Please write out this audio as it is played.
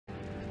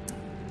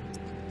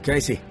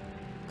Casey,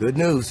 good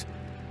news.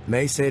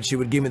 May said she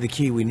would give me the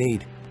key we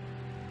need.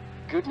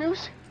 Good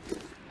news?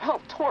 Hell,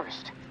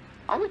 tourist.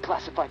 I would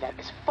classify that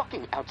as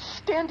fucking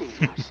outstanding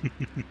news.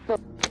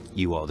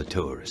 You are the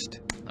tourist.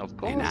 Of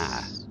course. And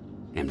I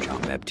am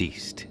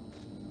Jean-Baptiste.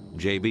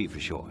 JB for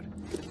short.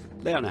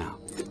 There now.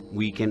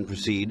 We can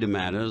proceed to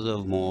matters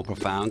of more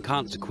profound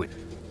consequence.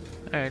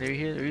 Alright, are you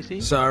here? Are you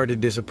see? Sorry to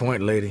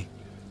disappoint, lady.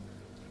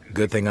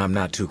 Good thing I'm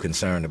not too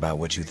concerned about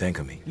what you think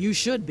of me. You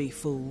should be,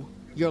 fool.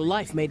 Your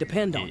life may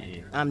depend on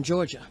it. I'm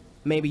Georgia.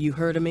 Maybe you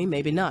heard of me,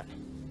 maybe not.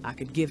 I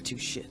could give two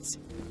shits.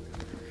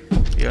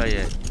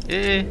 Yeah.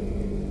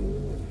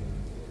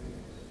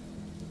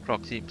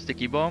 Proxy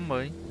sticky bomb,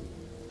 boy.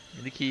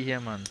 Get the key here,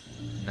 man.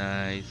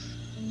 Nice.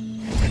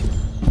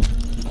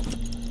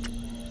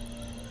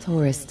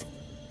 Tourist,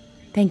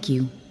 thank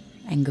you,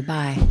 and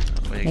goodbye.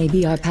 Wait.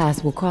 Maybe our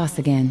paths will cross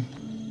again.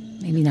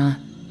 Maybe not.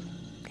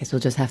 Guess we'll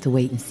just have to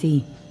wait and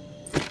see.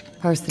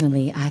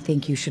 Personally, I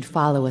think you should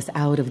follow us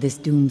out of this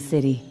doomed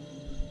city.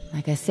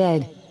 Like I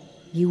said,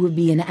 you would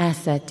be an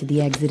asset to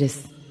the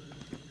Exodus.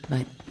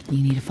 But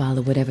you need to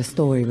follow whatever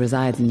story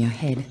resides in your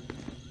head.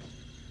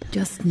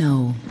 Just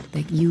know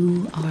that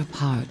you are a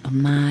part of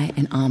my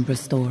and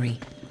Ambra's story,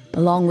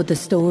 along with the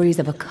stories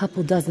of a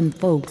couple dozen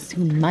folks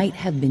who might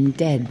have been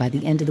dead by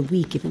the end of the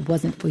week if it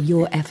wasn't for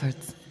your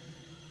efforts.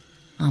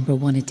 Ambra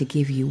wanted to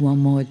give you one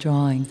more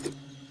drawing.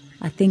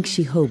 I think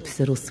she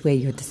hopes it'll sway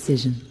your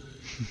decision.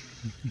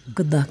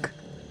 Good luck,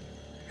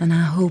 and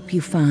I hope you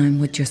find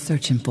what you're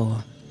searching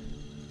for.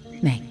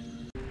 May.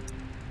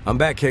 I'm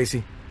back,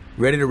 Casey.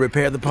 Ready to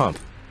repair the pump.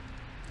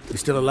 You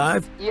still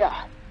alive?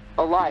 Yeah,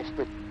 alive,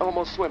 but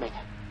almost swimming.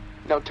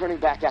 No turning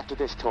back after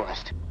this,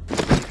 tourist.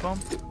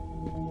 Bomb.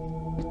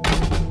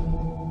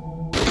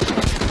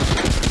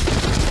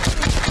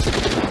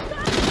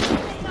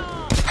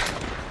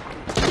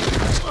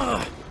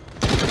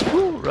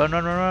 Run.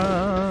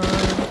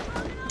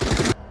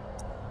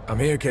 I'm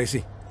here,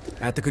 Casey.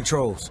 At the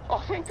controls.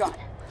 Oh, thank God.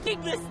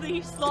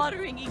 Needlessly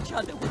slaughtering each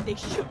other when they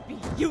should be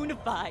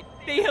unified.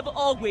 They have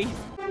always.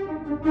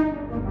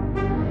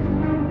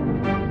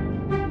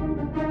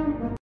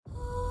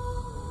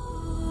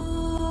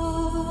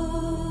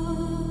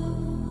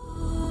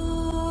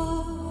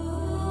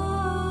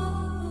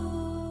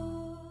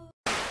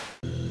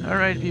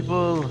 Alright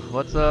people,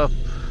 what's up?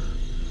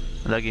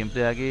 Wala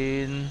gameplay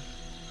again.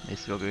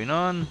 Let's go going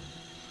on.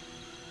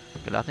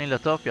 Lahat ng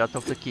laptop, you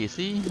talk to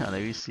Casey, and I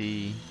will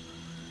see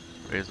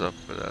where's up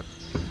for that.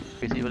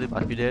 Casey, will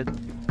you dead?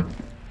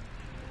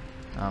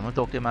 I'm gonna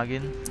talk to him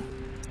again.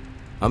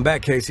 I'm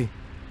back, Casey.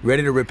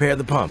 Ready to repair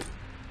the pump.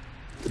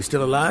 You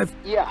still alive?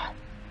 Yeah,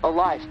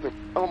 alive, but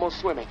almost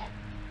swimming.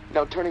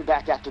 No turning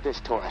back after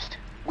this, tourist.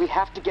 We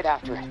have to get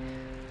after it.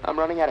 I'm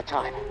running out of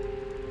time.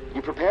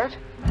 You prepared?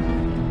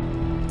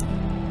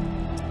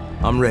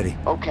 I'm ready.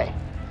 Okay.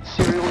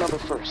 Serial number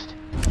first.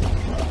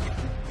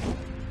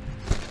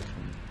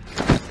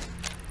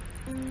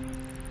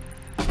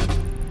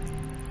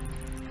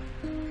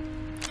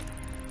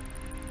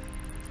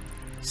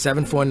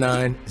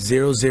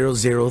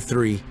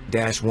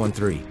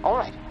 (749-0003-13). All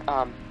right.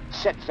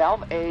 Set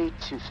valve A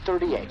to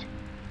 38.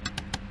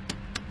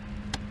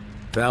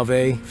 Valve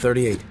A,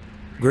 38.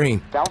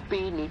 Green. Valve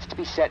B needs to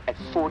be set at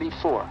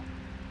 44.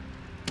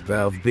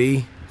 Valve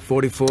B,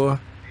 44.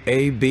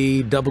 A,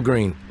 B, double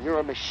green. You're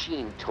a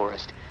machine,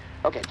 tourist.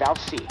 Okay, valve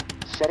C.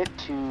 Set it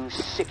to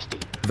 60.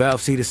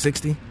 Valve C to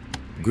 60.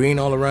 Green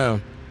all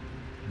around.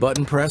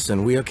 Button press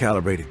and we are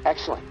calibrated.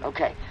 Excellent.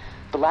 Okay.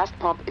 The last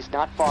pump is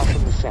not far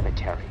from the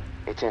cemetery.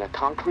 It's in a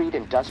concrete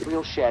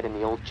industrial shed in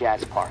the old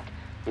jazz park,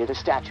 near the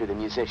statue of the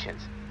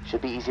musicians.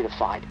 Should be easy to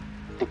find.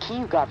 The key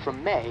you got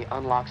from May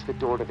unlocks the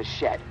door to the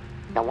shed.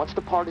 Now once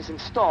the part is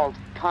installed,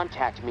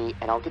 contact me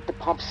and I'll get the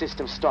pump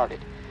system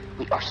started.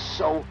 We are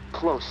so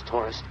close,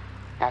 tourist.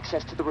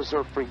 Access to the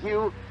reserve for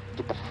you,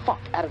 get the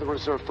fuck out of the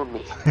reserve for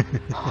me.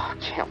 Oh,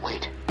 can't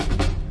wait.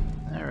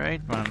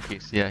 Alright, man,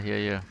 Casey.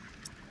 Yeah.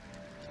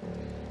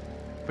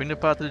 Bring the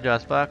part to the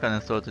jazz park and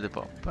install it to the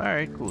pump.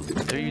 Alright, cool.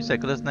 There you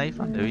cyclist knife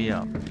and there we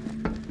are.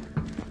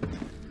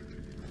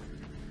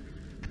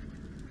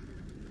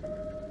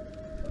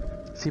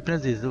 See,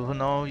 Prince Diesel for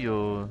now,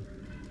 you're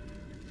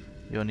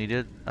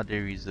needed at the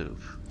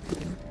reserve.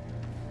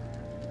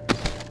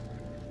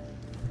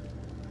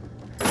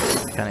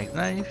 Mechanic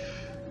knife.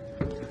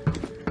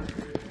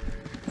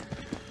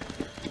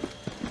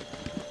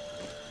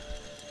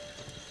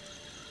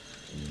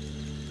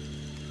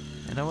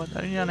 You know what?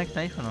 I don't need a next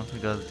knife or no,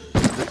 because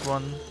this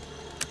one,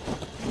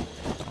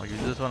 I'll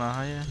use this one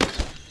higher.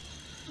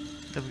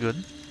 That's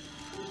good.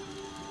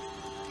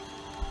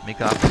 Make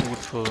our food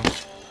for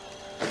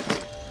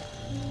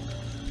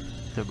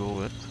to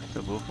go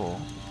for.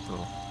 So,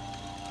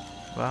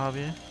 what have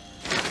you?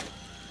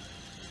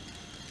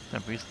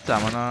 Temporary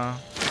stamina.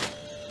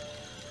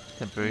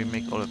 Temporary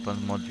make all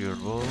weapons more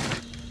durable.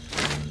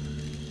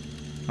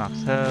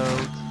 Max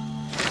health.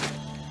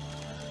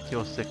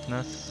 Cure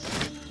sickness.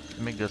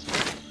 Make this one.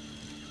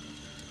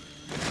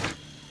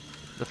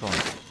 This one.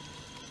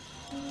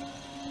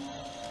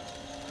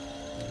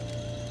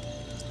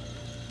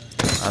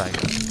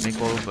 Alright,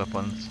 make all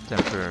weapons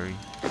temporary.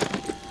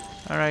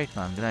 Alright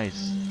man,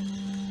 nice.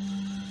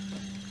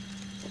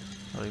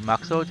 So we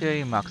max out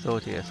here,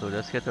 so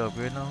let's get the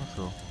upgrade now,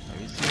 so let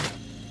me see.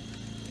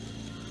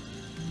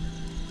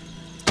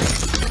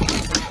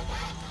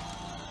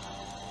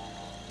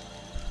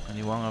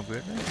 Only one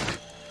upgrade, right?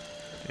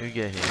 Here we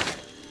get here.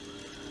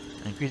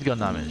 Increased gun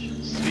damage,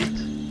 sweet.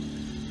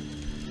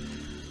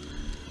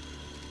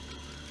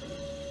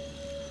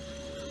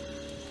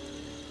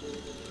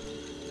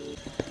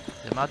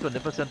 I'm at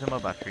 20% of my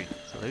battery,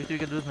 so let me see if we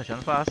can do this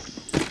mission fast.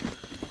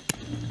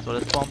 So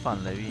let's pump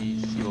and let me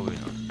see what we're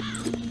doing.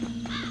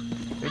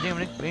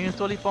 When you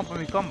slowly pump when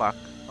we come back,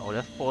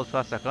 let's pause for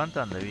a second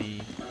and let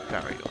me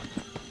carry on.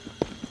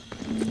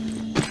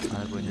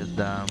 I'm going this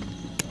damn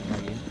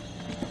again.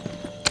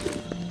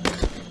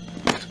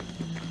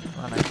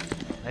 Oh,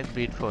 nice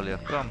bleed folio,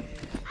 come.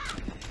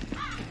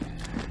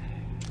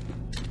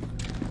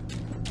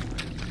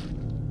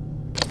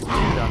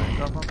 Come.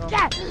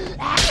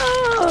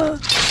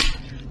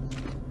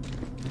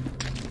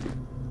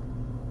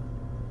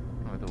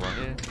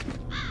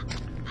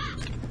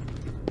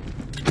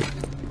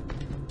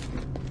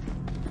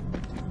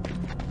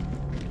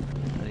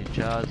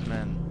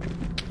 Jasmine.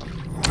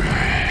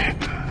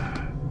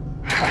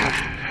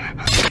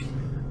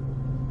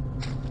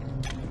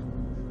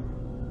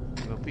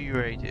 We'll be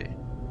ready.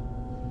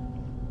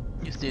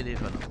 You stay there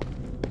for now.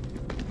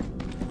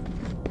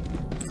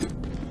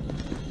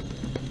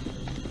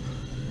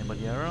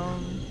 Anybody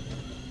around?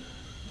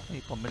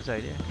 Hey, pump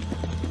inside here.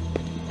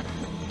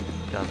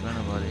 Jasmine,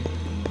 nobody.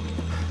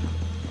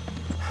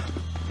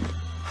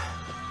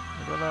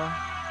 Nicola.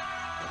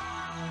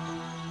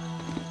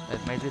 That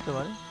might be the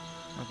one.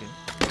 Okay.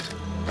 This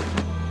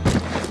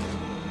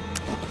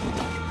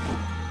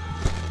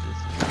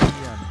is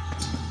Indian.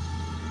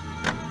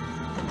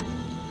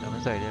 Come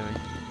inside here,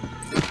 right?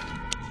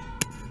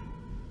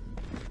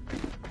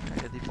 I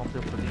get the pump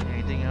up for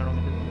anything around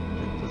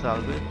to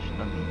salvage,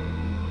 nothing.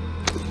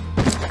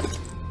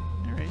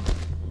 Alright.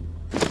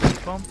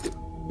 Pump.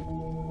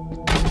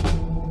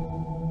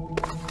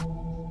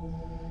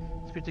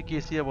 Speak to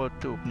Casey about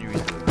to open your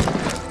window.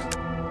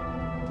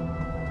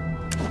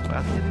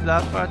 That's the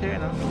last part here,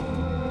 no?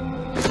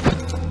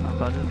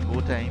 Just go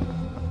time.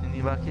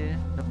 Any back here?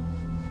 No.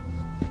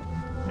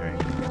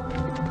 Alright.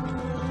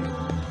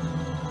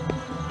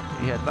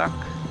 We head back.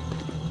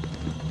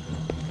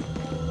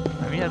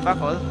 And we head back,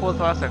 I'll just pause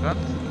for a second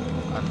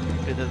and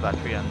refill this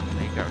battery and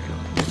then carry on.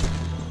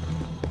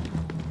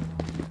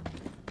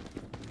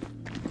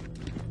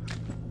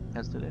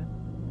 Head still there.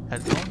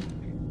 Head down.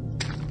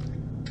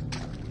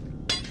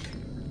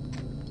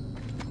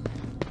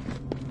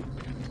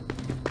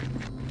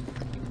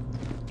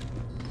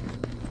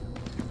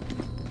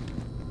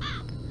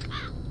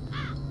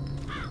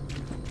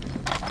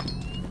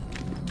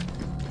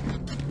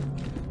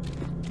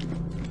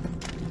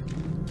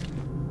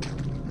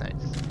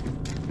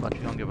 But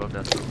we don't give up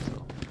that soon,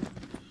 so.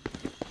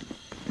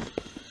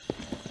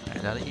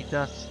 Alright, that'll eat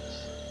dust.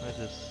 What is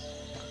this?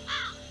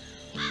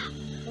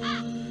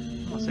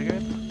 Oh,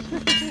 cigarette?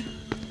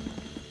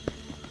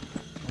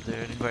 Is there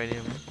anything right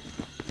here?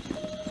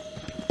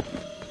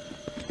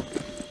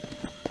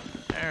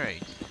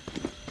 Alright.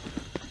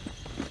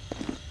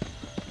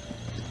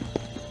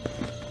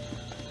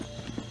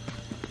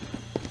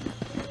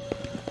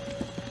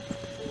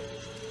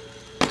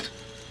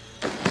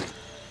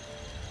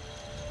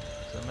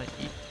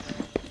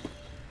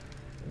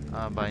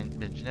 By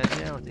engineer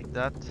here, I'll take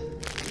that.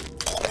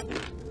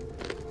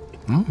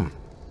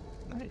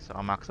 Nice,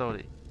 I'll max out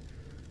it.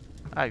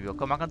 Alright, we'll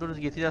come back and do this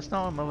gate just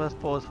now. Remember, let's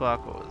pause for our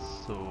course.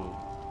 So,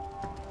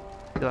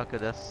 go back to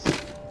this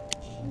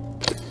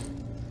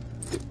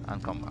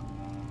and come back.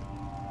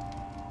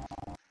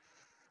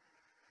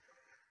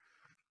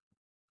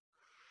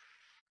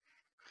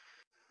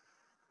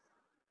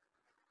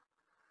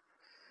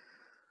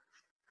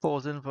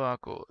 Pausing for our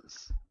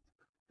course.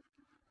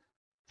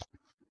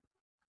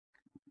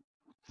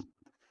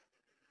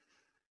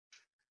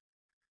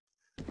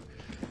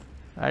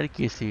 Alright,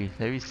 Casey,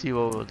 let me see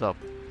what was up.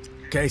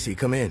 Casey,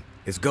 come in.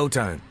 It's go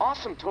time.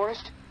 Awesome,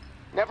 tourist.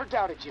 Never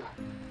doubted you.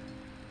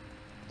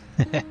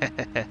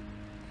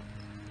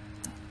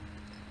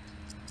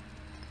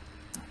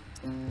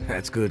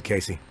 That's good,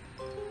 Casey.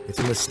 It's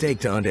a mistake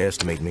to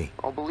underestimate me.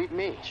 Oh, believe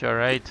me. Sure,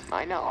 right.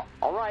 I know.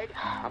 Alright,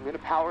 I'm gonna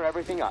power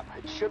everything up.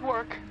 It should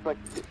work, but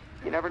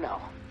you never know.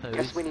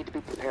 Guess we need to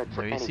be prepared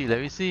for anything.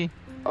 Let me see.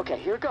 Okay,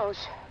 here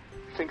goes.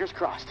 Fingers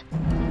crossed.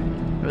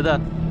 What's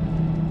that?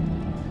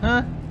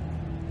 Huh?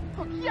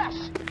 Oh,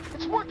 yes!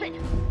 It's working!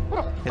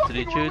 What a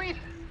fucking relief!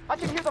 I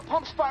can hear the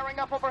pumps firing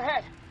up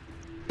overhead.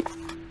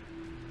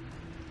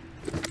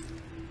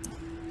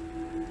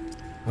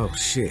 Oh,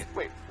 shit.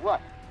 Wait,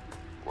 what?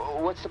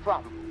 What's the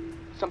problem?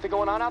 Something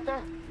going on out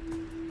there?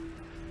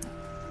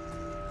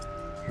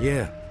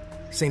 Yeah.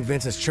 St.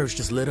 Vincent's Church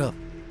just lit up.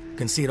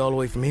 Can see it all the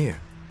way from here.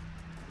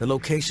 The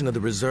location of the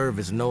reserve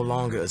is no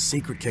longer a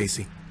secret,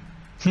 Casey.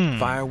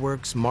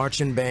 Fireworks,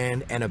 marching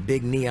band, and a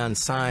big neon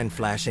sign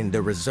flashing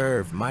the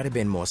reserve might have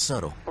been more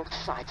subtle. Well,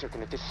 Sides are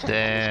gonna descend on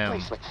Damn.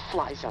 this place like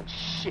flies on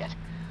shit.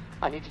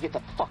 I need to get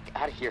the fuck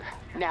out of here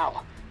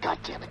now. God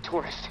damn it,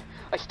 tourist.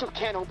 I still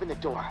can't open the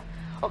door.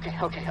 Okay.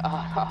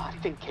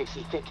 Think,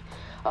 Casey. Think.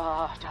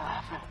 All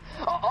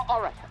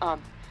right.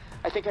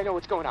 I think I know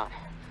what's going on.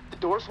 The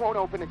doors won't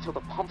open until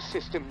the pump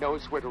system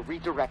knows where to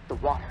redirect the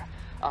water.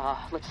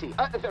 Let's see.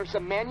 There's a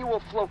manual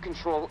flow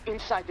control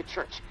inside the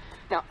church.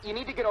 Now, you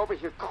need to get over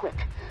here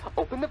quick.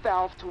 Open the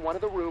valve to one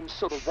of the rooms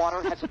so the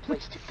water has a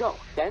place to go.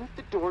 Then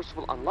the doors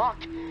will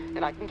unlock,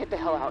 and I can get the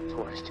hell out,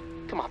 tourist.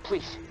 Come on,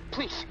 please.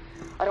 Please.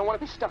 I don't want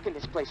to be stuck in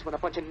this place when a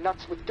bunch of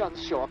nuts with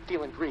guns show up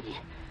feeling greedy.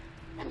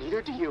 And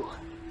neither do you.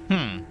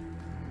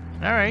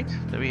 Alright,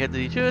 so we head to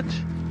the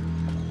church.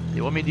 They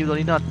want me to do all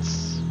the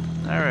nuts.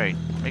 Alright,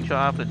 make sure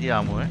I have plenty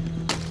of ammo, eh?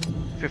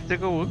 50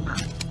 go work.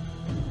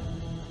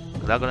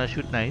 They're gonna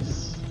shoot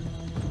nice.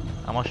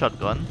 I'm a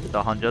shotgun, with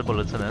 100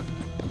 bullets in it.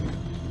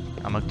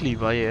 I'm a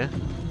cleaver here,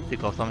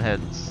 take off some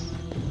heads.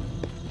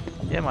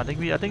 Yeah man, I think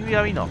we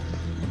have enough.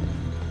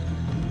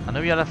 I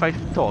know we had to fight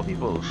tall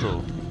people,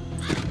 so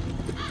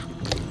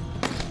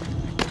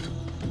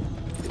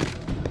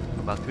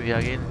go back to here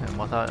again, and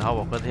how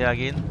awkward here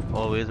again,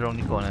 always around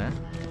the corner.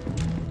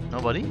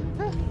 Nobody?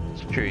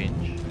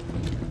 Strange.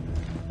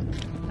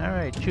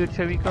 Alright, church,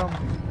 here we come.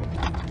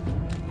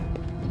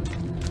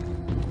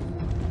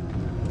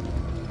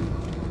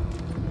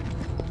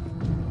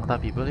 What are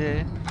people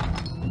here?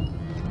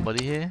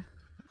 Somebody here?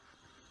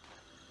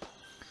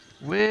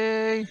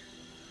 Way!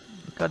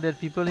 Look at dead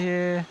people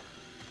here.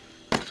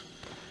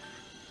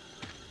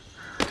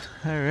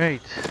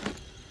 Alright.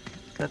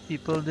 Got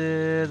people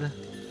dead.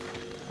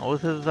 Oh,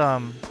 this is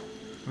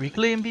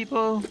reclaim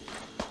people.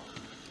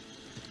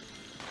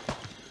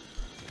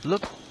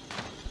 Look,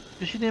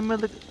 you should name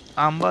it the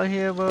Amber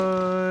here,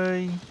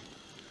 boy.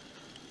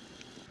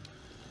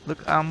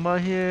 Look, Amber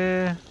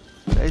here.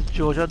 That's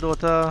Georgia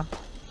daughter.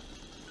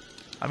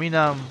 I mean,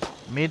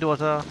 May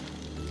daughter.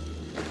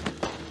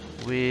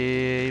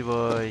 Wait,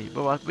 boy.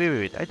 But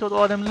wait. I thought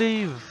all of them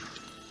leave.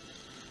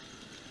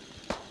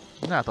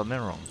 Nah, I thought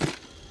them wrong.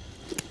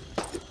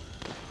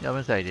 Yeah, I'm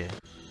inside here.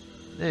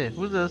 Hey,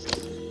 who's this?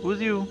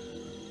 Who's you?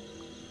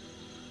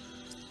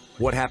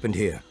 What happened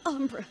here?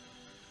 Umbra.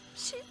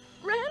 She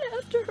ran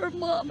after her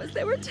mom as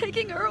they were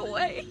taking her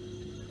away.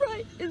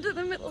 Right into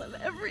the middle of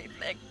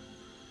everything.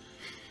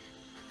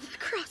 The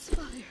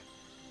crossfire.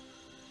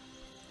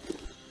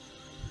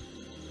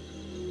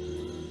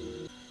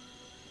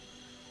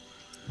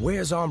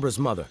 Where's Umbra's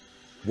mother?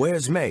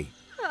 Where's May?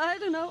 I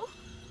don't know.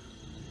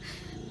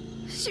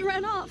 She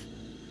ran off.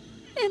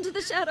 Into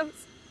the shadows.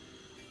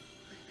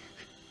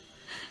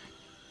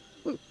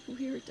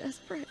 We were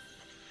desperate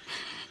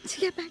to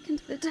get back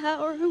into the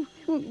tower.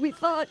 We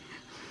thought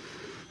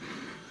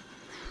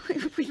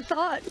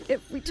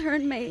if we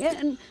turned May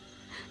in,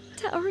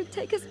 the tower would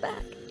take us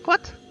back.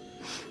 What?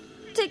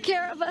 Take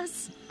care of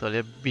us. So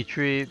they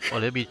betray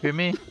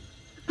me?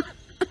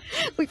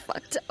 We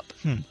fucked up.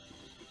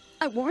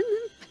 I warned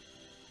them.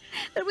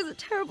 That was a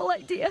terrible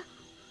idea.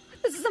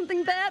 That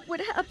something bad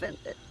would happen.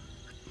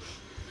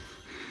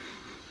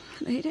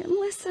 They didn't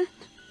listen.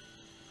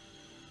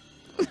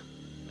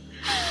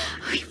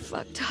 We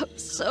fucked up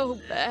so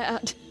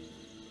bad.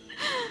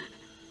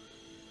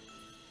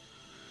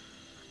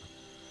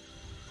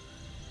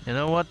 You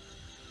know what?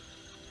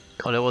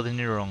 Oh, that wasn't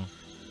wrong.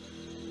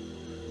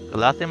 The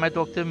last time I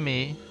talked to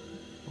me,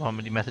 from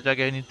the message I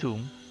got in the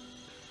tomb,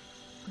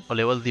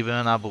 Ole was leaving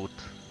on our boat.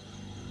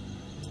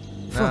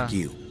 Fuck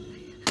you.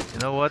 You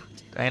know what?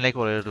 I ain't like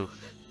what I do.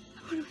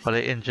 Ole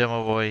injure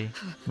my boy,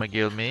 my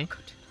girl me,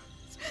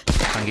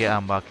 and get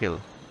Amber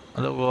killed.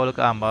 Look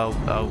Amber,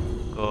 oh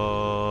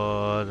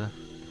god.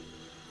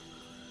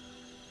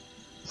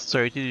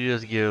 Sorry to do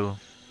this girl.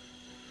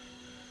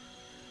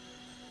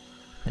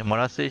 Your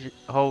mother says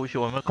how she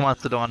want me to come and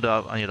sit down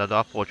and you do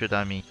a portrait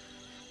of me.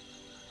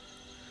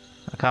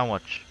 I can't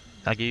watch.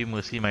 I give you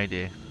mercy, my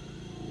dear.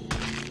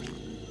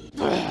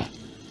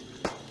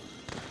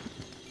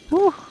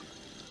 Whew.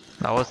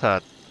 That was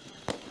hard.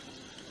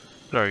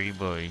 Glory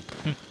boy.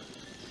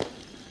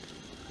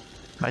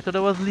 I thought I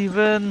was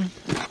leaving.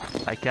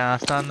 I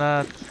can't stand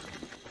that.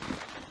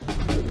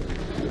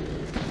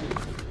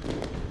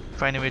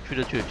 Find a way through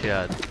the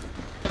churchyard.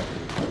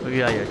 Where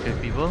we are here, church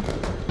people?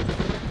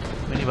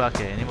 Any back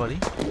here? Anybody?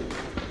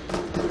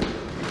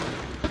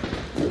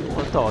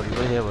 What's tall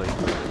people here, boy?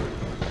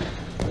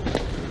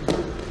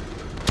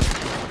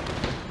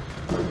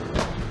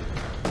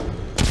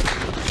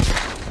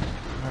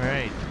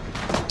 Alright.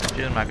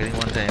 Just marketing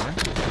one time, eh?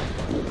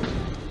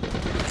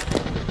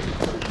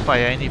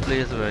 Fire any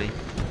place, boy.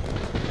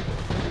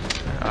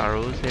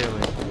 Arrows here,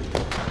 boy.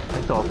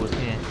 I thought was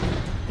here.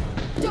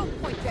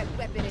 Don't point that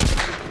weapon at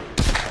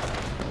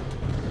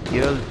me.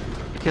 Girl,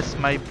 kiss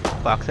my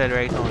backside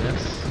right now,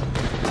 yes.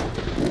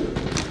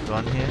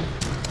 Run here.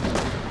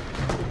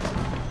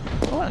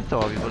 Oh, I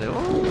saw people there. Oh,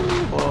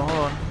 hold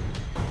on.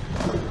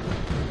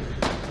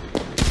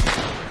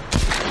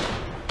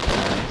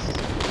 Nice.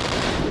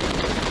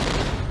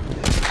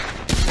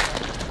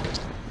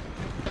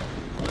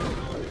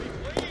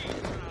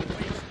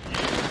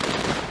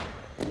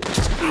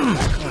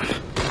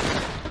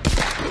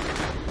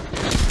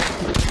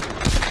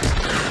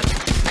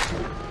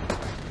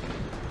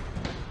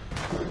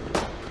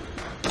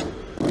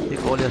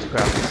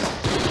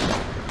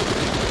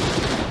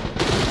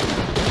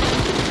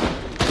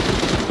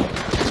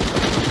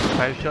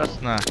 5 shots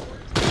na.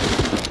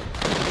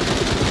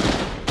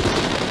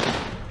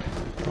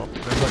 Oh,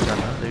 remember that,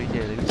 huh? There we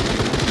go.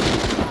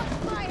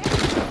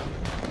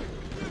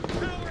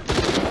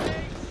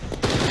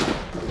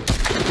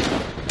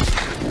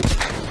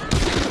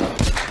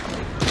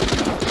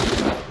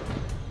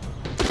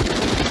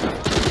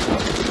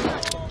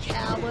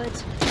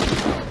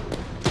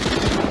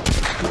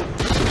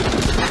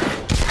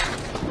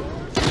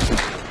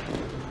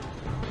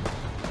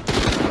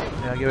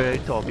 Get ready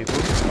to talk, people.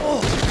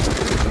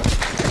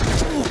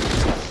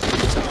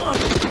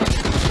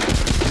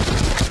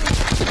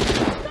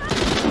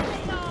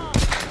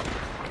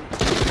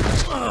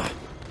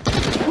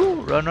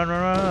 Run, run,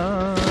 run,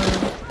 run.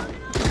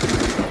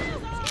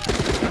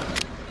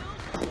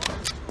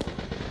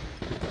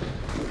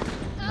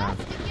 Nah.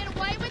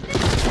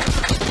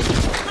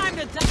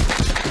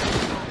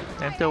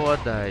 Time to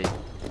what die?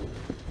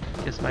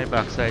 Just my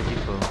backside,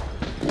 people.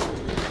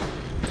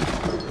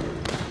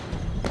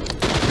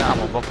 I'm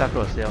gonna box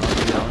across there. I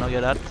don't know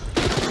get that.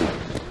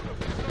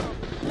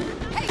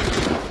 Hey,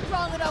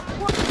 strong enough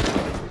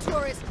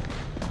tourist.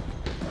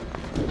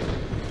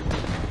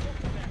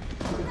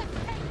 Let's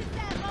take this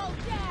asshole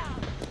down.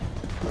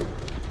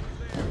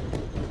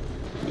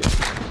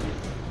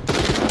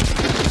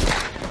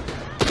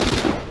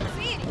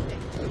 See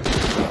anything?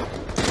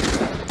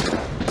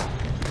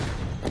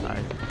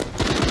 Alright.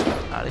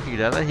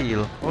 That's a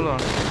heal. Hold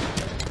on.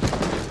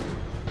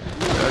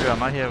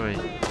 I'm out here, right?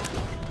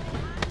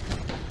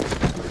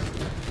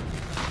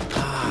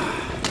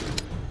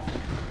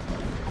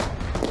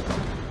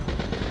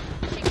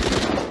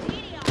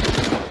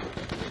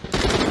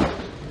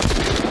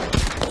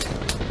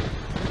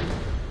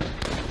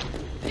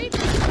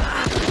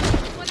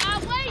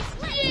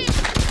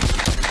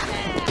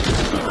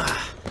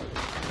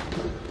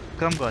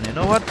 Come on, you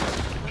know what?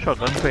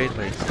 Shotgun fade,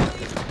 please.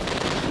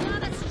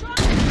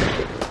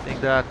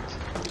 Take that.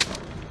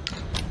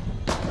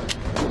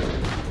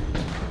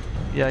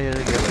 Yeah, you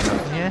get it.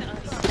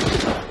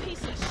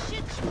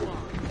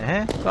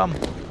 Yeah. Come.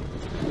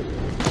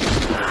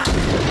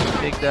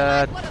 Take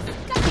that.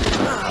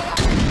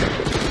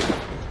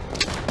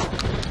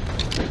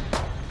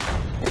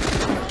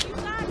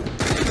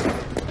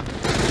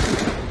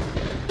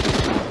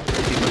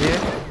 People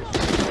here.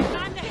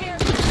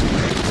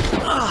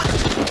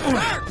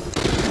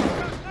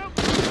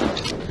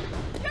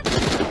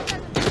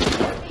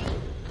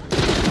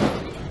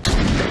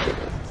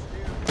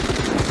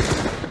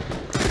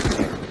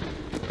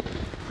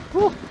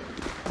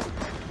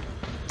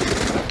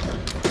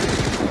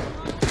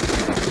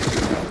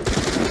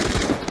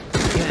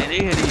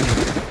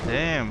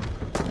 Damn,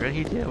 where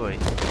he there, boy?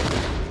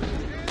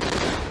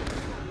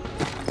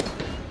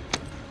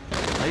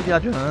 I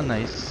got you,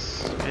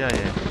 nice. Yeah.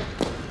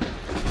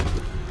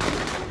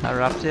 A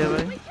wrap there,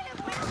 boy.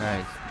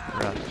 Nice,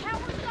 wrap.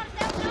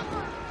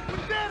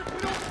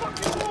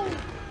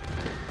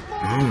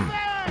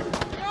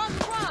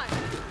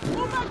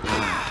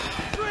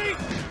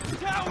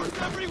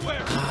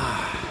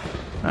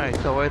 Alright,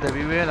 so wait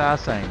everywhere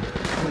last time.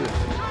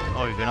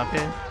 Oh, you're going up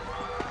here?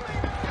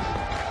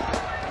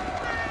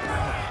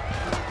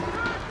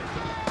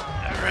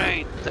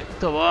 Alright,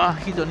 so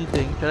he don't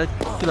think try to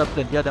kill up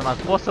plenty of them as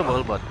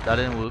possible, but that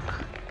didn't work.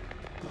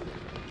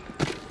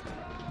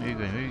 Where you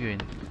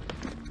going?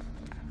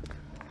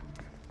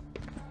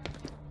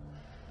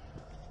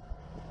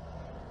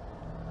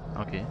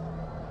 Okay.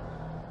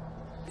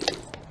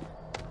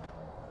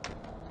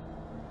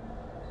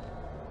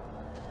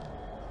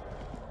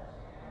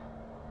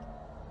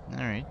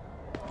 Alright.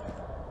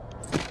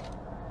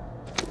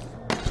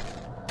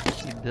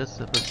 Keep this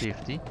for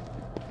safety.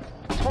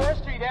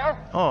 Tourist, are you there?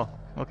 Oh,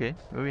 okay.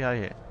 Where we are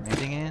here?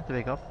 Anything in to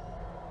wake up?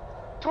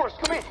 Tourist,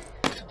 come in.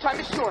 Time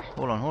is short.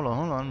 Hold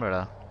on,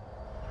 brother.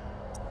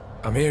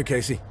 I'm here,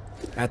 Casey.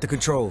 At the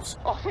controls.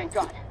 Oh, thank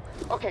God.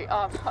 Okay,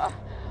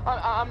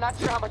 I'm not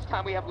sure how much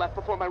time we have left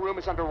before my room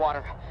is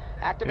underwater.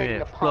 Activating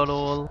the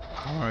pumps.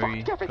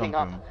 Fucked everything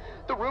up.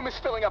 The room is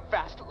filling up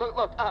fast.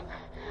 Look,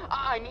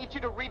 I need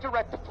you to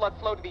redirect the flood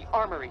flow to the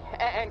armory,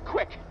 and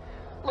quick.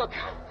 Look,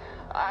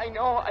 I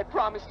know I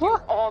promised you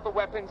all the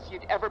weapons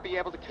you'd ever be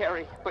able to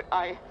carry, but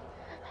I'm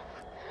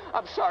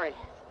sorry.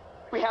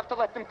 We have to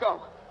let them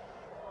go.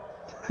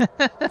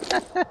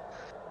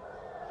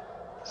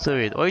 So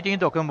wait, what are you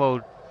talking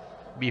about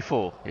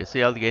before? You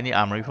say I'll get the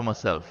armory for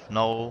myself.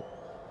 Now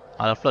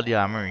I'll flood the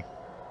armory.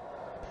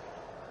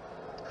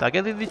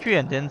 Target the three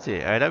intents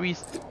here. Either we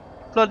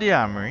flood the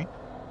armory,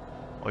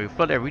 or you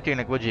flood everything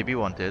like what JB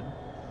wanted,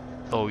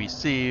 or we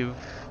save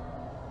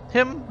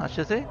him, I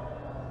should say.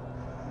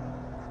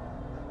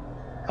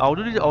 I'll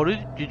do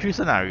the three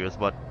scenarios,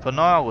 but for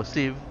now I'll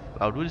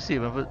do the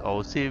save,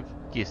 I'll save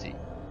Casey.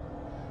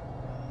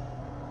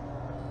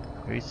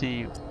 We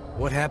see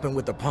what happened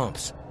with the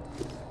pumps.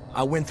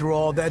 I went through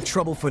all that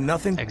trouble for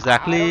nothing?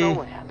 Exactly. I don't know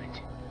what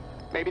happened.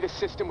 Maybe the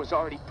system was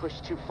already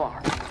pushed too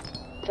far.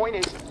 Point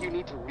is, you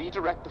need to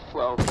redirect the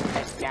flow,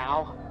 and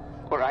now,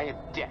 or I am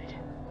dead.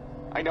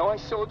 I know I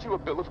sold you a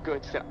bill of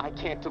goods that I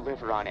can't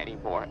deliver on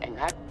anymore, and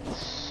that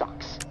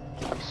sucks.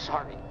 I'm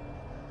sorry.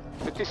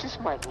 But this is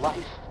my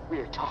life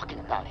we're talking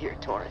about here,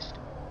 tourist.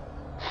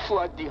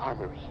 Flood the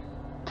armory.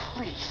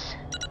 Please.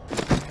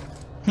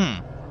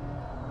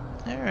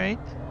 Alright.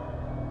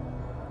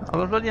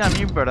 I'll flood the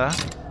army, brother.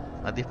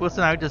 And the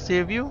person I have to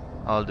save you,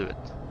 I'll do it.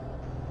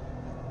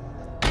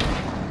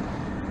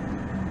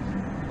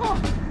 Oh,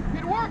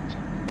 it worked!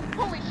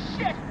 Holy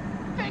shit!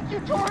 Thank you,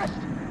 tourist!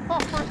 Oh,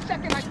 for a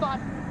second I thought...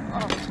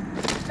 Oh,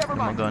 never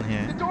mind. Gun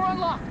here. The door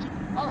unlocked.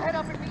 I'll head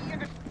up and meet you in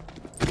the...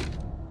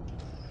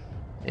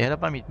 Head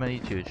up and meet me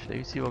in the church. Let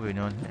me see what's going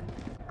on here.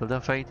 People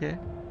are fighting.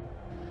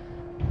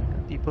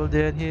 People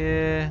dead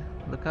here.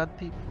 Look at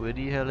people. Where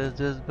the hell is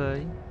this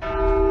boy?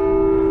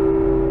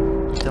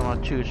 Some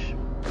at church.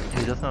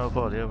 He doesn't have a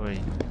body, boy.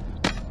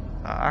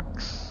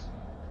 Axe.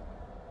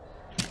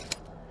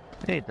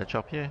 Hey, the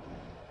chop here.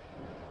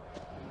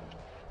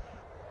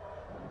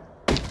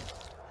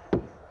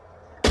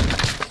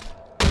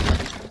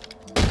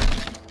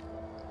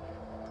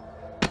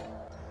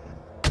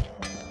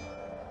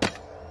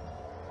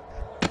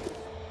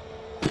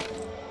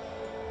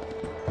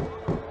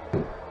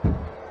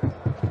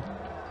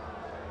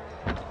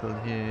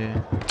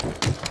 Here.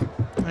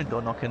 I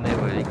don't knock in there,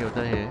 but you go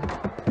here.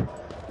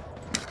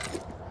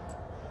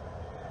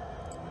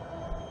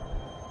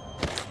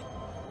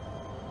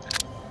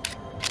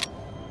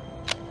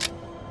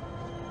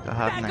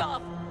 Back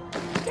off!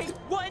 Take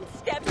one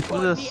step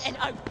toward me and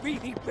I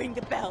really ring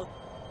the bell.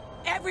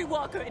 Every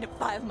walker in a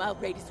 5-mile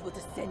radius will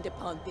descend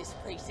upon this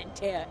place and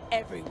tear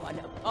everyone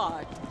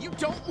apart. You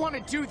don't want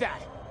to do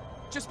that.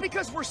 Just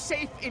because we're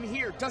safe in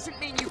here doesn't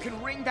mean you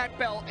can ring that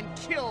bell and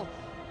kill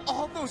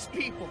all those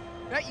people.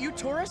 That you,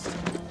 tourist?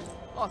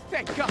 Oh,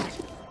 thank God.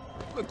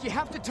 Look, you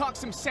have to talk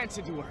some sense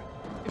into her.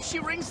 If she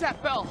rings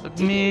that bell...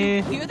 Do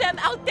you hear them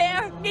out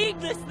there?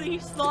 Needlessly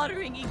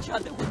slaughtering each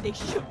other when they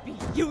should be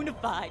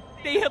unified.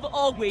 They have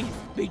always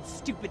been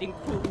stupid and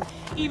cruel,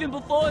 even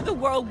before the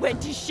world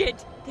went to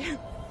shit. Their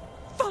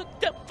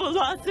fucked up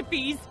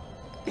philosophies,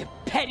 their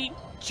petty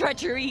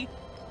treachery,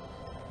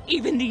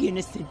 even the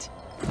innocent,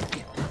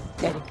 their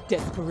pathetic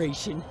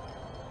desperation.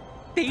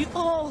 They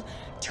all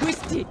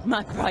twisted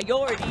my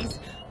priorities,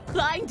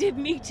 blinded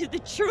me to the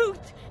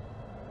truth.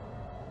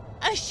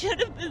 I should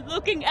have been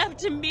looking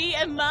after me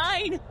and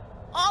mine.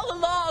 All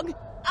along,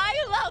 I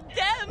allowed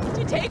them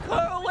to take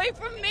her away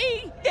from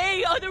me.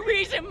 They are the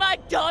reason my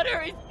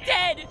daughter is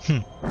dead.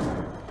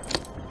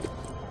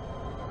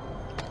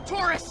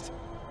 Tourist!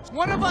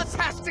 One of us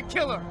has to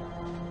kill her.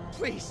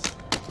 Please,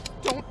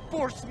 don't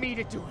force me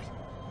to do it.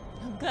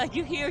 I'm glad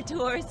you're here,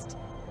 tourist.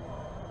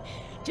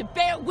 To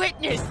bear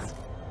witness.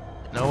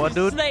 No what,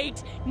 dude? The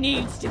slate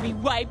needs to be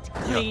wiped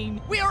clean.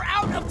 We are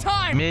out of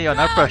time! Me, you're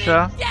not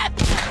pressure.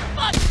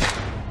 Fuck!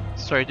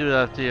 Sorry to do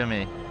that to you,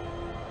 me.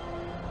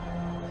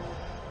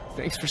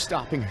 Thanks for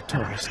stopping her,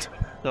 tourist.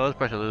 That was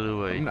pressure to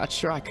do I'm not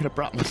sure I could have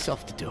brought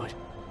myself to do it.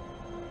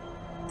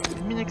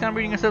 You mean you can't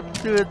bring yourself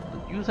to do it?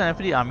 You signed up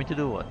for the army to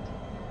do what?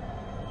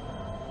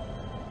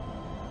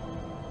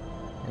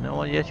 You know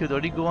what, yes, you'd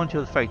already go on, she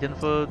was fighting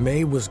for...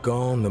 May was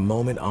gone the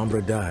moment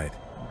Umbra died.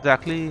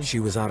 Exactly. She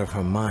was out of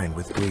her mind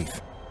with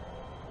grief.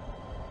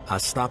 I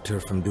stopped her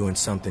from doing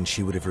something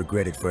she would have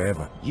regretted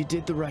forever. You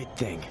did the right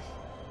thing.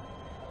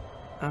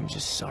 I'm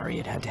just sorry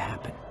it had to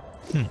happen.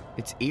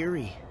 It's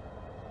eerie.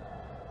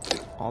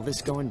 All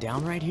this going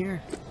down right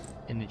here?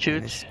 In the church?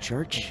 In this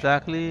church?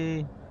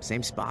 Exactly.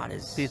 Same spot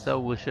as... Place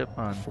of worship,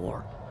 man.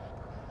 Before.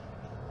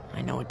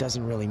 I know it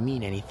doesn't really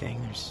mean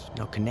anything. There's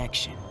no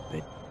connection,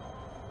 but...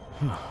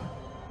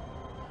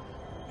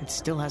 it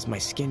still has my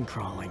skin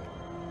crawling.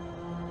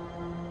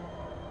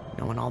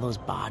 Knowing all those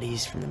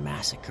bodies from the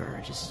massacre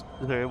are just...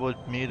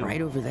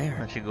 right over there.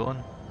 Where's she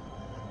going?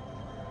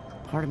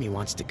 Part of me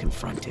wants to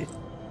confront it.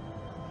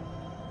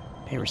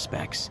 Pay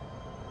respects.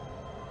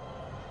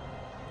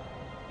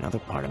 Another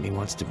part of me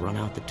wants to run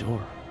out the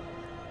door.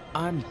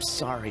 I'm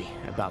sorry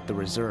about the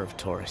reserve,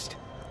 tourist.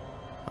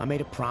 I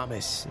made a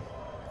promise.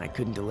 I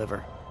couldn't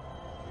deliver.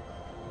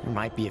 There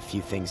might be a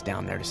few things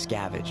down there to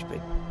scavenge, but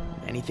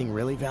anything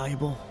really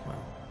valuable?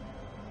 Well,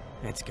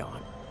 it's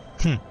gone.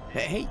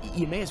 Hey,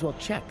 you may as well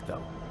check,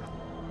 though.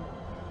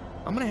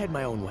 I'm gonna head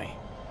my own way.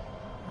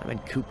 I've been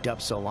cooped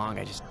up so long,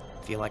 I just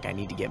feel like I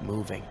need to get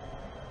moving.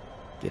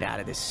 Get out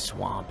of this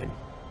swamp and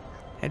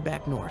head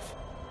back north.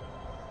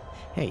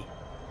 Hey,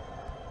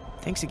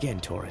 thanks again,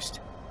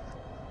 tourist.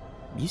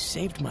 You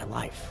saved my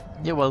life.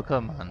 You're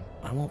welcome, man.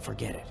 I won't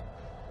forget it.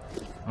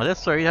 Well,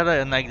 that's sorry how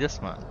I like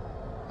this, man.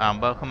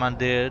 Amber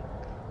commanded.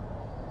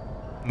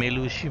 May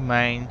lose she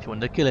mind. She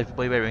wanted to kill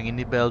everybody by ringing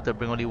the bell to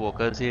bring all the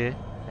walkers here.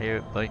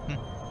 Here, boy.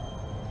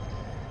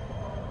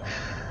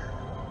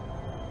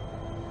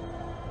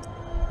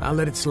 I'll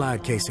let it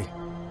slide, Casey.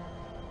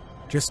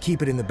 Just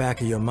keep it in the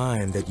back of your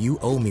mind that you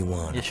owe me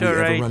one if we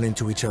ever run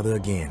into each other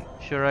again.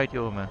 Sure right,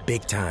 yo, man.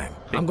 Big time.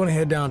 I'm gonna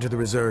head down to the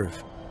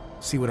reserve,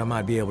 see what I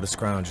might be able to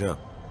scrounge up.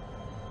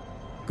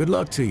 Good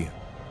luck to you.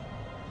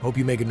 Hope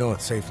you make it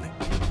north safely.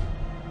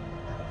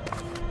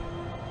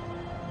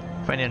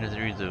 Find out the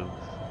reserve.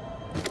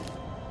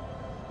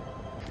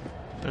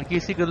 Well,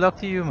 Casey, good luck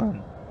to you,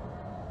 man.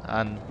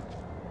 And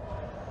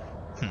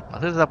I'm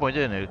still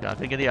disappointed, you know. I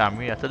think in the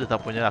army, I'm still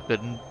disappointed I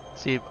couldn't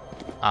save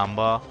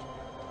Amber.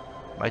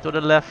 But I to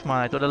the left, man.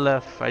 I to the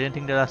left. I didn't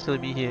think that I'd still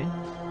be here.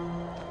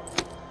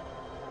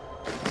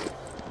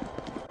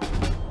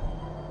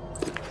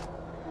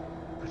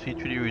 Proceed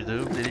to the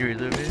reserve. Did the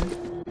reserve here?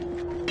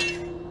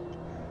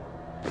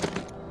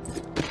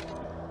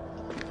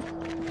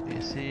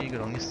 You see, go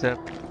down the step.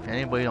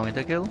 Anybody don't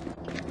to kill?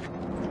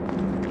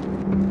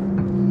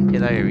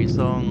 Get that every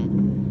song.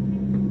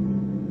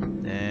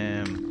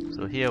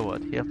 So here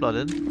what? Here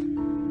flooded.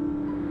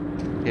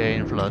 Here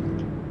ain't flood.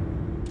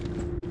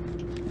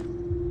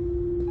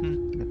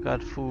 I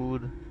got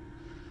food.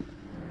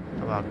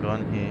 Have a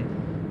gun here.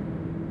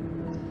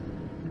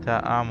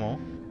 That ammo.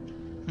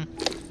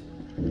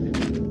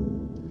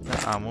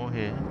 That ammo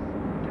here.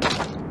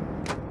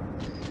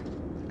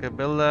 Okay,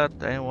 build that.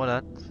 I didn't want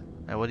that.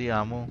 I want the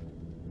ammo.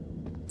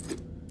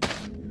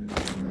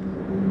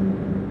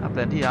 I have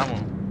plenty ammo.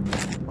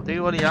 I'll take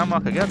all the ammo I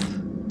can get.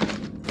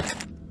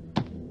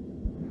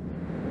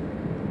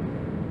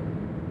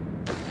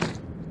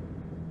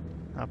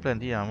 I have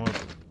plenty ammo.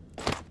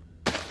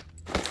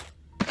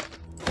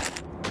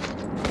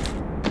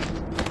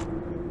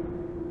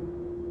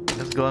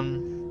 This gun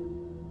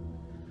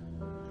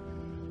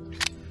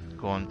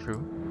going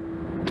through.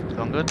 It's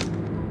gone good.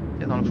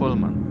 It's on full,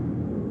 man.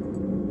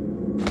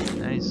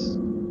 Nice.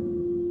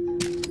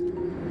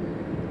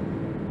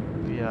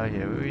 We are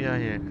here. We are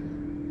here.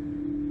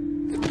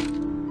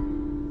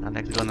 Our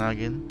next gun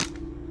again.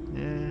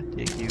 Yeah,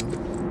 take you.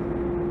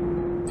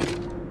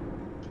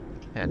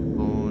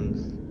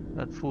 Headphones.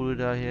 That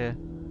food out here.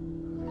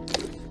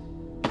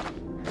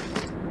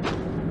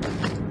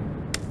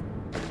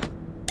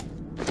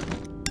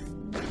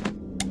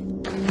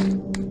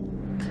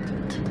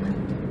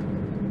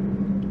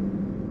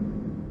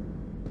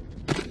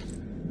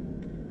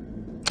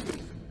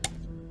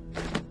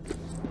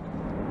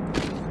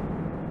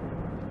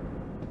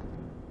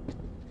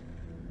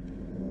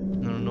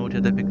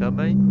 To pick up,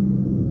 eh?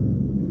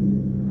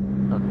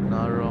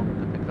 Not wrong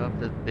to pick up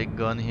that big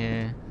gun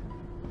here.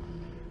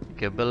 You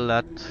can build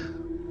that.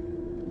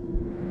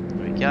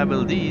 We can't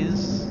build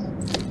these.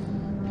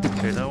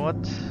 You know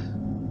what?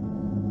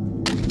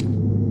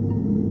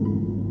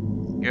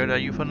 Here are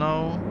you for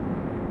now.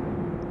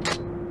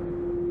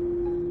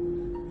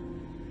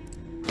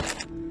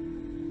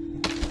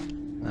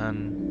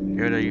 And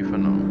here are you for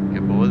now. You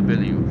both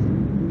build you.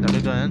 Let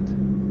me go ahead.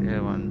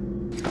 Here one.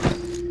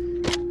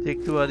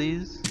 Take two of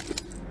these.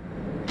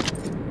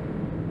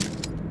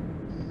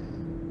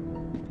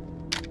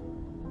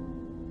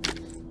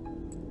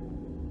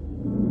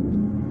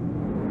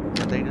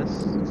 Take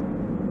this.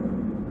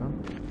 No.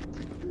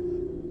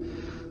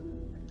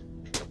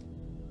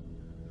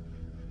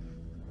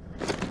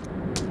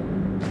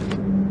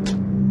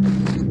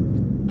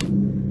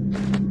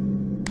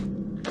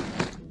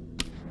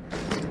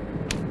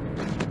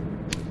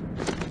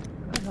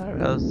 Alright,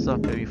 that's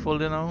up. Are we full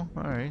now?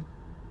 Alright.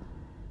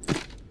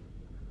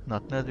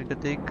 Nothing else we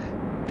could take.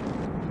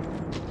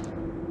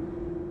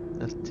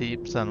 Just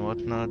tips and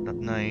whatnot.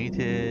 Nothing I eat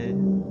here.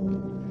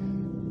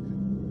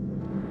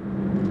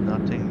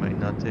 Nothing by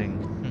nothing.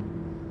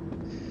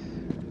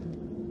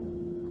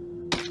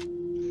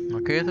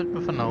 Okay, that's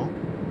it for now.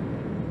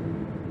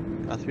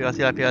 As we are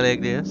still up here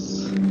like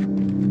this.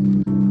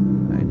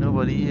 Ain't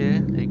nobody here.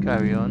 They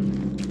carry on.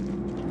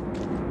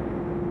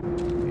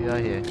 We are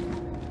here.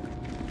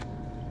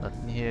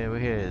 Nothing here. We're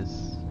here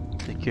is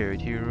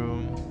security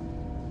room.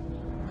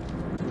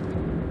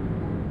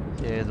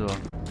 Here as well.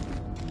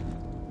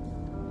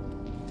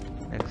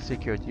 Next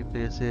security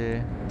place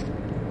here.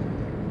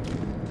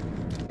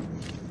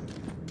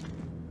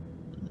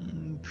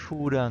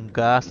 Food and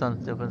gas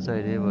and stuff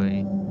inside here,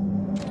 boy.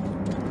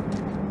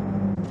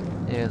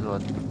 Here's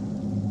what?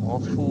 More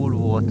food,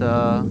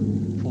 water,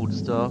 food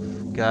stuff,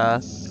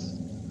 gas.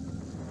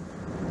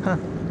 Huh.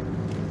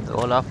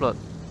 All that flood.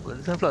 Well,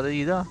 this isn't flooded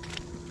either.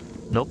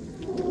 Nope.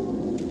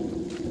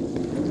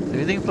 Do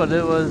you think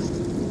flooded was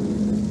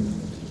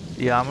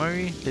the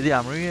armory? Is the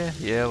armory here?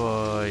 Yeah,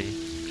 boy.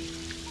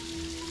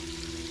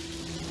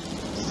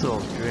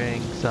 Soft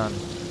drinks and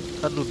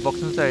that loot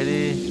box inside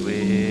here.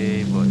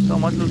 Wait, boy. So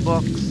much loot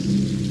box.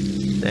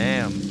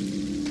 Damn.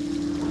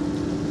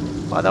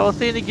 But I was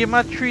saying the game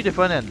had 3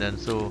 different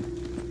endings, so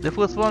the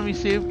first one we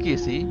saved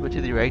Casey, which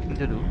is the right thing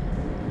to do.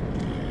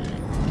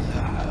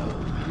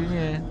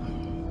 Yeah.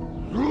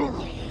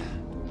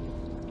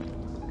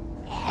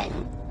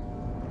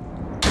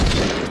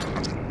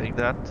 Take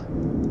that.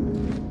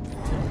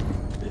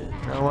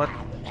 You know what?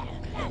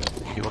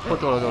 You will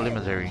put all the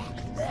misery.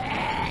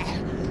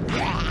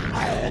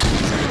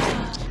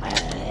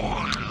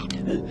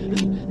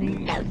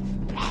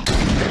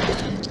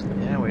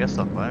 Yeah, we're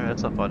stuck, man. We're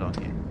stuck down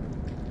here.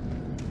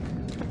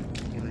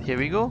 Here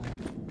we go.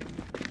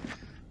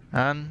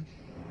 And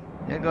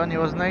yeah, gun, it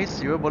was nice.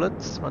 0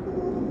 bullets, but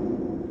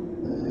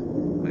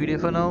we're there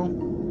for now.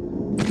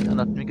 And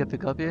nothing we can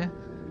pick up here.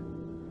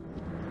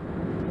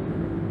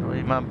 No,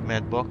 my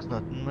med box,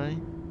 nothing, right?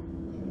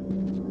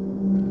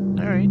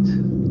 Alright,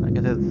 I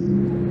guess it's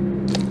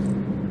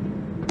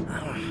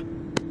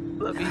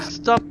Let me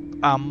stop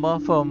Amber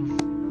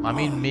from, I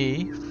mean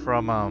me,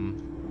 from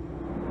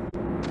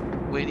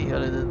where the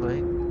hell is it, boy?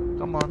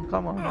 Come on,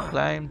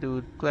 climb,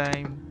 dude,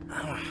 climb.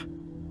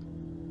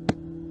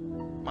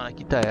 Man, I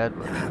keep tired,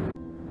 boy.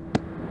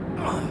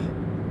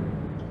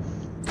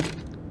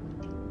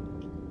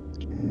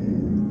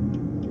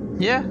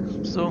 Yeah,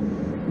 so I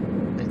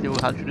think we'll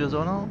head through the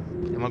zone now.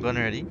 Am I gun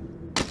ready?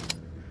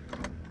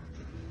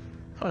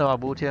 Oh, there are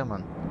boat here,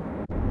 man.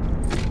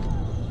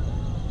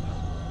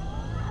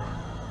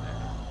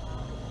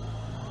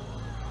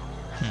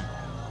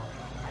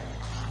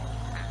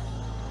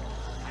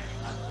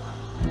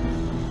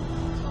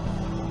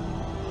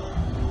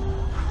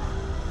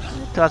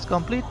 Task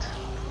complete.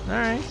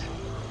 Alright.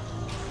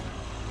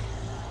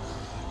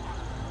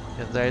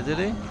 Get that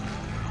today.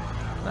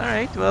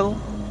 Alright, well.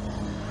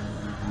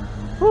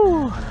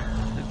 Whew.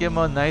 This game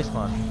was nice,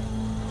 man.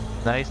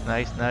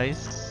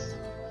 Nice.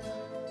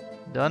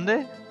 Done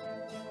there?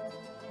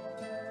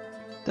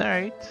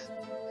 Alright.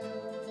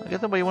 I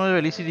guess nobody want to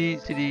really see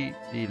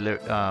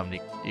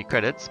the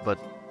credits, but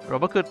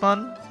Robert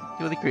Kirkman,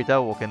 he was the creator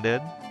of Walking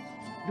Dead.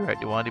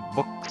 The one of the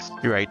books,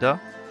 the writer,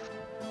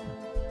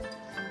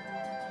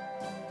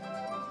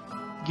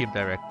 game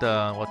director,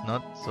 and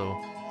whatnot. So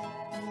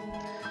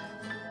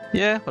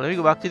yeah, but let me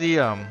go back to the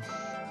let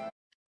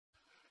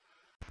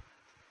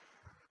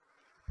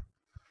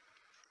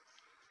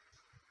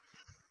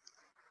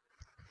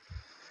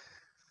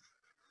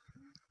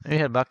me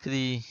head back to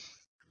the.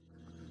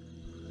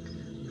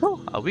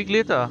 Oh, a week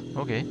later.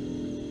 Okay.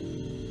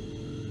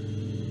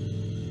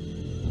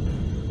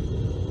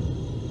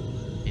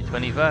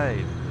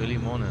 25, early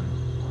morning.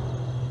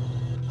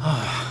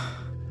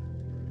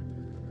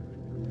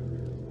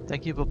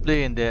 Thank you for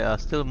playing. There are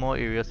still more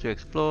areas to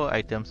explore,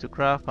 items to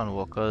craft, and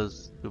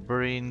walkers to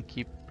brain.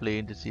 Keep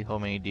playing to see how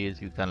many days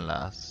you can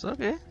last.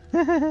 Okay.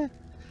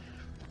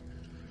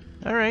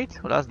 Alright,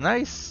 well that's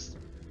nice.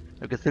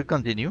 We can still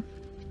continue.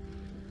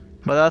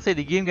 But I'll say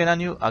the game get a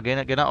new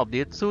gonna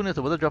update soon. It's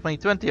supposed to drop on the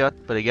 20th,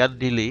 but they got a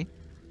delay,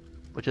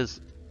 which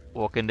is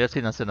Walking Dead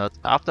Saint&Sinners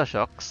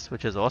Aftershocks,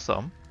 which is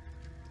awesome.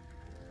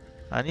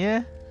 And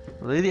yeah,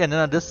 really ending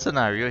on this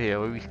scenario here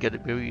where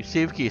we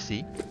save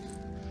Casey.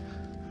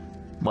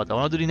 But I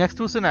want to do the next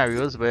two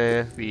scenarios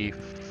where we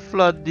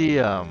flood the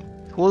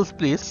whole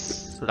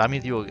place. So that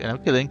means you end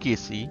up killing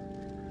Casey.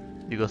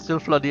 You can still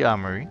flood the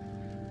armory.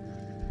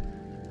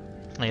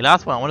 And the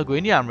last one, I want to go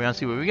in the armory and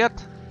see what we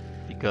get.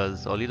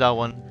 Because only that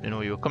one, you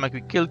know, you come back,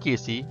 we kill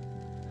Casey,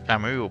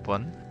 armory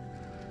open,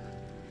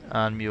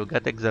 and we'll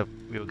get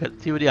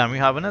see what the armory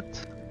have in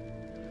it.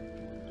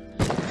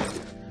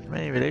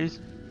 Anyway, let's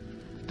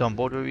dump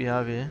out what we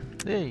have here.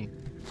 Hey,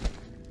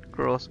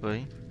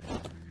 crossbow.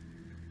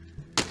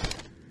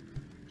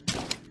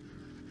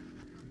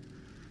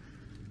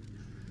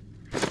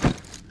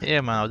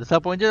 Yeah, man, I was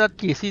disappointed that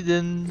Casey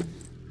didn't.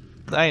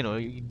 I know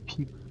he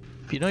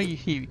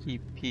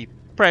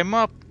prime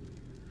up.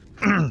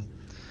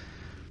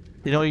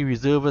 You know, he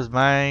reserve is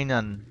mine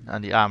and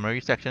the armory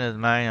section is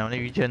mine. I only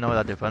region know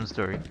that different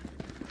story.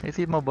 You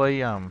see my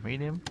boy read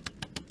him.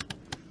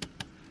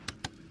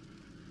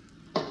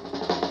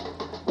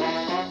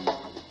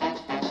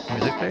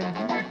 Music playing?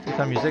 See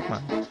some music,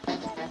 man.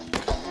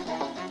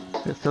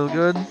 It's still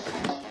good.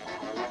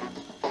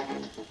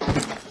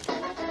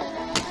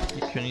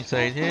 Keep tuning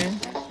side here.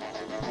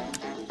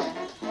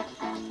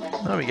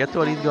 Oh, we get to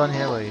all these guns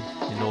here, boy.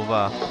 The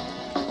Nova.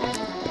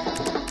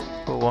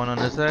 Put one on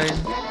this side.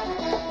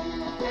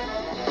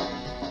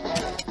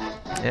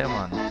 Yeah,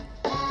 man.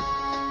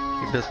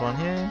 Keep this one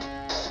here.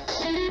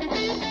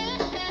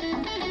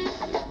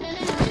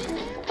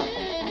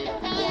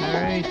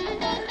 Alright.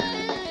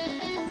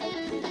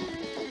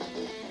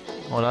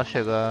 All that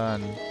sugar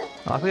and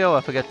I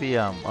forget we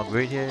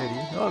upgrade here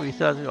already. Oh, we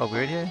started to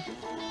upgrade here.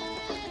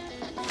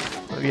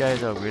 But we have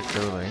to upgrade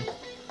still, right?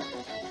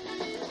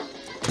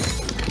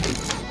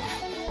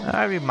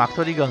 Alright, we maxed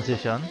out the gun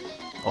station.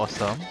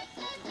 Awesome.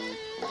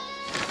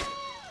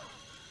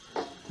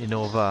 The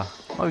Nova.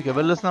 Oh, we can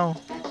build this now.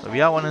 So we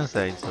have one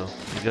inside, so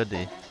we good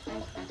there.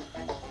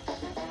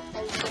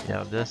 We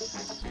have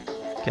this.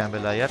 Can't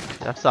build that yet.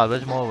 We have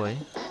salvage more, boy.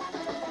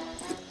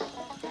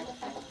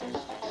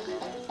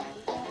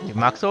 We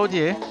max out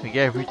here. We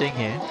get everything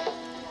here.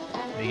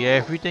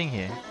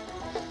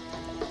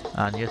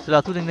 And you still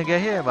have two things to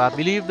get here. But I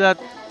believe that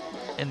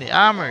in the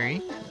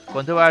armory,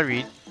 according to what I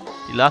read,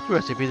 the last two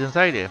recipes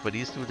inside there for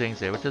these two things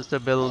here, which is to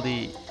build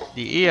the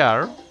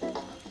AR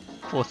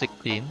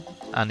 416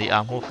 and the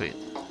ammo fit.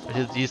 Which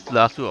is these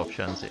last two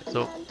options here.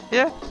 So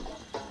yeah.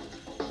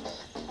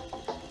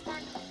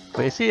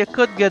 But you see, you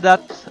could get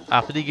that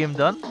after the game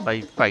done by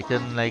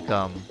fighting like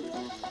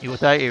you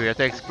would area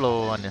to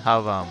explore and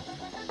have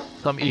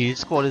some elite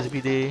squads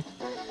be there.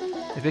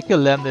 If you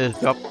kill them, there's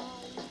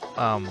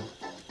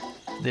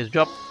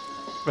drop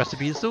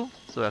recipes too.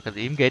 So I could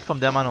even get from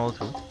them and all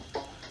too.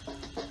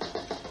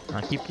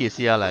 And keep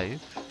Casey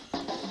alive.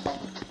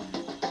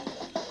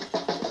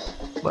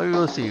 But we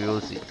will see.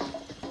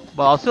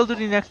 But I'll still do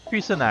the next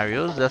three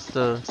scenarios just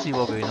to see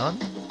what's going on.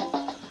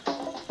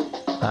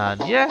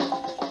 And yeah,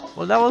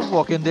 Well, that was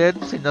Walking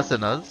Dead,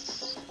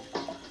 Saint&Sinners,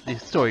 the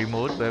story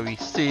mode where we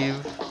play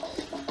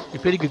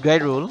the good guy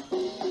role,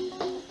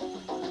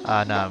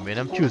 and when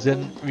I'm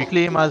choosing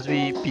reclaim as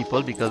we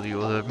people because we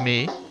were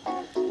May,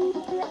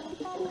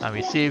 and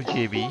we saved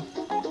JB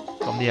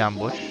from the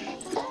ambush.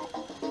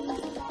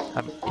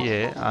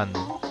 Yeah, and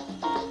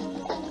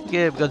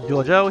yeah, because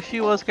Georgia,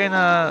 she was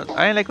kinda,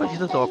 I didn't like when she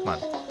used to talk, man.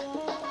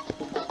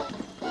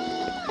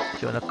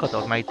 She wanna cut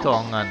out my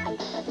tongue and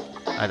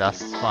that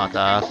smart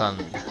ass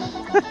and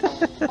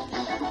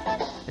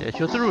yeah,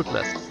 she was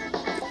ruthless.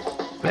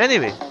 But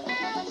anyway,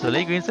 so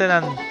let's go inside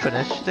and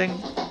finish thing.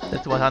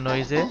 That's what her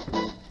noise here.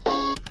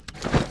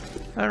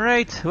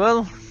 Alright,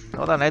 well,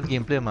 what a nice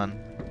gameplay, man.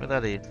 What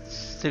are they?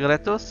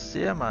 Cigarettos?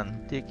 Yeah,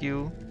 man. Take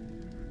you.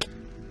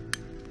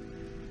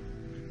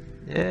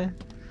 Yeah.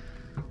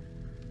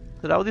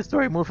 So that was the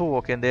story mode for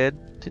Walking Dead.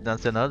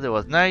 Saint&Sinners. It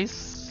was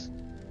nice.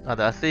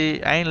 And I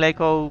say, I ain't like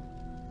how.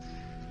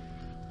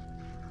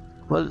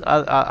 Well,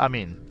 I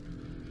mean,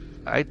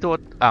 I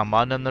thought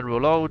Amman and the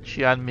rollout,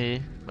 she and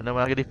me, when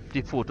I get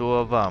the photo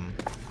of,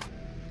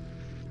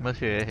 what's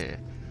here?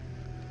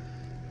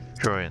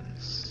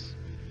 Drawings.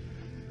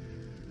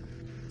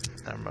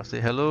 I'm gonna say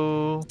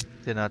hello,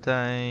 dinner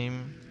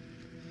time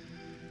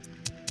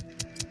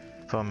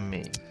from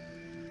me.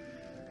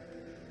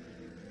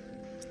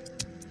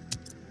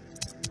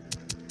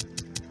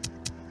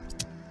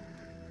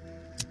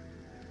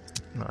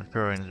 No,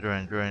 drawings.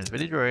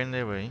 Very drawing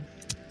there, way.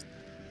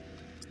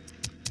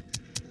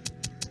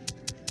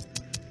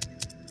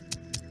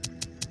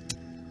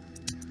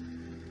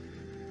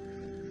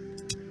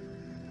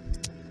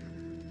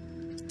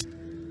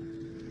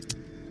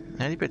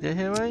 Any picture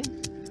here, way?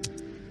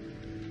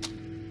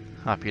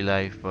 Happy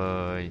life,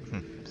 boy.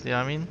 See what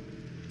I mean?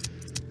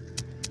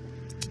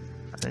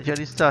 And she had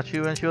the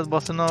statue when she was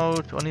busting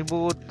out on the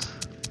boat.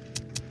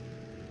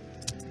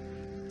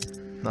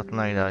 Nothing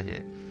like that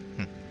here.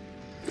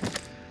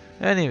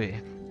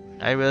 Anyway,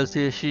 I will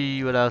say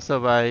she would have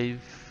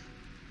survived.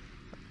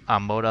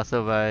 Amber would have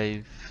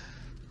survived.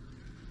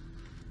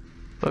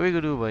 But we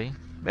could do, boy.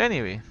 But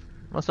anyway,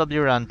 must stop the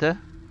rant.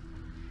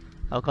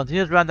 I'll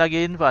continue to rant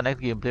again for our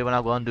next gameplay when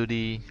I go and do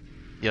the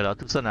other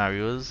two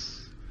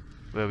scenarios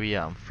where we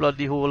flood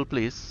the whole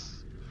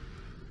place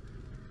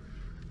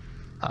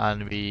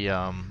and we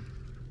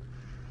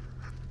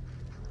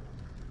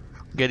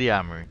get the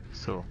armory.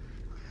 So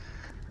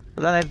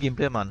that's a nice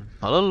gameplay, man.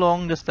 A little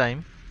long this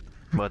time,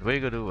 but very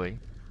good way.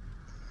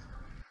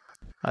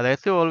 As I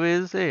say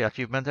always, hey,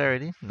 achievement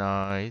already.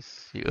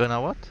 Nice. You earn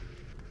a what?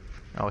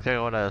 I'll check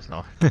out what else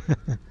now.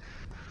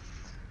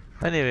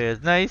 Anyway,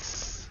 it's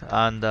nice,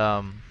 and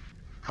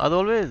as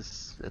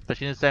always,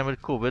 especially in this time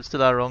with COVID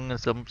still around in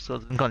some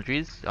certain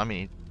countries. I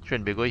mean,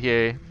 Trinbago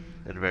here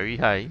is very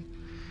high.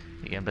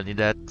 You get plenty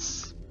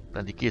deaths,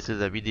 plenty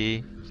cases every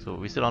day, so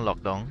we're still on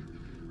lockdown.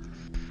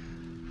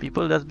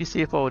 People, just be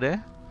safe out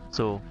there.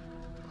 So,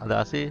 as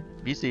I say,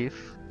 be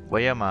safe,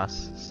 wear your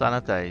mask,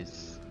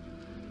 sanitize,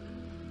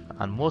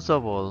 and most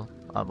of all,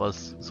 about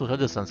social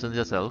distancing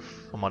yourself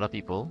from other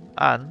people.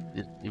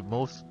 And the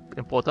most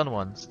important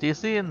one, stay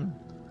sane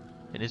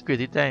in these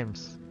crazy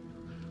times.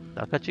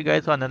 I'll catch you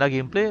guys on another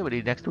gameplay with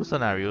the next two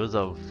scenarios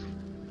of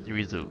the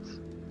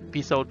reserves.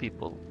 Peace out,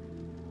 people.